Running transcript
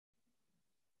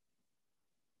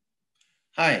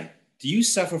Hi, do you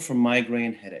suffer from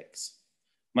migraine headaches?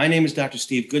 My name is Dr.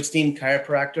 Steve Goodstein,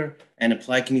 chiropractor and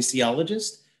applied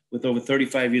kinesiologist with over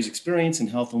 35 years experience in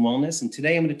health and wellness. And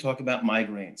today I'm going to talk about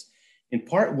migraines. In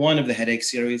part one of the headache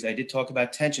series, I did talk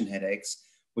about tension headaches,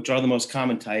 which are the most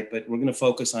common type, but we're going to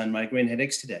focus on migraine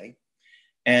headaches today.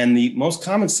 And the most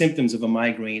common symptoms of a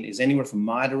migraine is anywhere from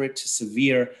moderate to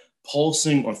severe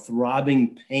pulsing or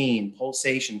throbbing pain,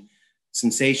 pulsation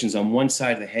sensations on one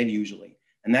side of the head usually.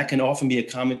 And that can often be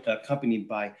accompanied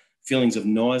by feelings of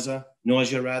nausea,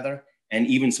 and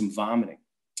even some vomiting.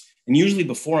 And usually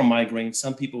before a migraine,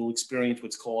 some people will experience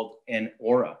what's called an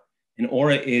aura. An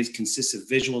aura consists of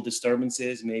visual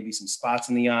disturbances, maybe some spots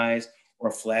in the eyes or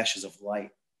flashes of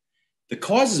light. The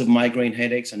causes of migraine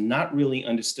headaches are not really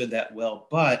understood that well,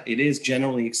 but it is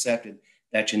generally accepted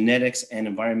that genetics and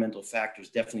environmental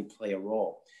factors definitely play a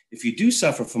role. If you do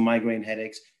suffer from migraine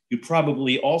headaches, you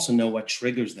probably also know what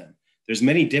triggers them. There's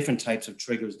many different types of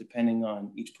triggers depending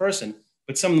on each person,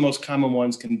 but some of the most common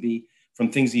ones can be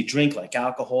from things you drink like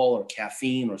alcohol or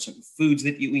caffeine or certain foods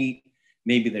that you eat.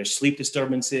 Maybe there's sleep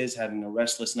disturbances, having a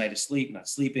restless night of sleep, not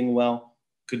sleeping well.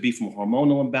 Could be from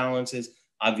hormonal imbalances,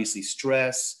 obviously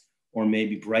stress, or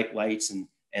maybe bright lights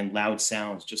and loud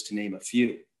sounds, just to name a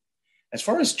few. As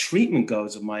far as treatment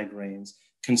goes of migraines,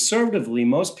 conservatively,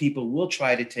 most people will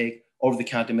try to take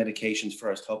over-the-counter medications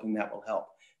first, hoping that will help.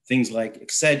 Things like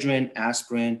Excedrin,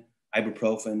 aspirin,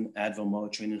 ibuprofen, Advil,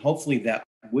 Motrin, and hopefully that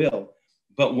will.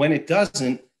 But when it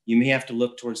doesn't, you may have to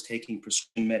look towards taking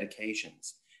prescription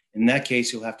medications. In that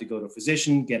case, you'll have to go to a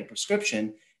physician, get a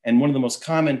prescription. And one of the most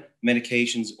common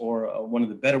medications, or one of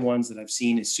the better ones that I've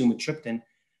seen, is sumatriptan.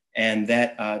 And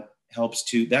that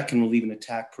that can relieve an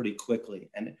attack pretty quickly.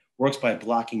 And it works by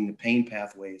blocking the pain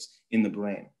pathways in the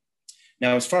brain.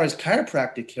 Now, as far as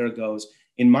chiropractic care goes,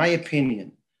 in my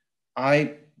opinion,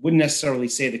 I wouldn't necessarily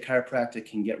say the chiropractic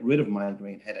can get rid of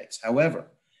migraine headaches. However,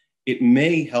 it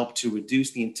may help to reduce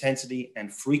the intensity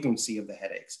and frequency of the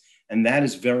headaches. And that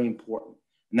is very important.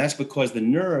 And that's because the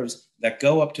nerves that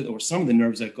go up to, or some of the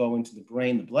nerves that go into the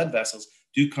brain, the blood vessels,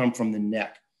 do come from the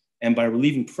neck. And by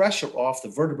relieving pressure off the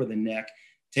vertebra of the neck,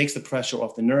 takes the pressure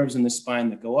off the nerves in the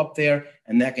spine that go up there,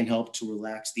 and that can help to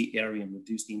relax the area and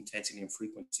reduce the intensity and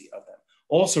frequency of them.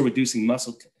 Also reducing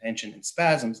muscle tension and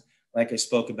spasms, like I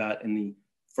spoke about in the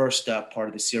first part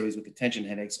of the series with the tension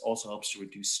headaches, also helps to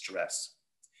reduce stress.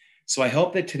 So I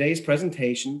hope that today's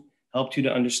presentation helped you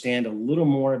to understand a little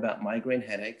more about migraine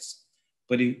headaches.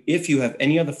 But if you have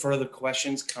any other further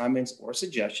questions, comments, or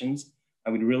suggestions, I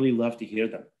would really love to hear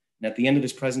them. And at the end of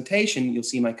this presentation, you'll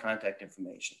see my contact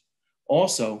information.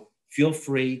 Also, feel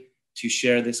free to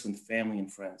share this with family and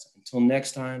friends. Until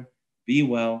next time, be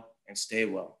well and stay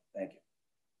well.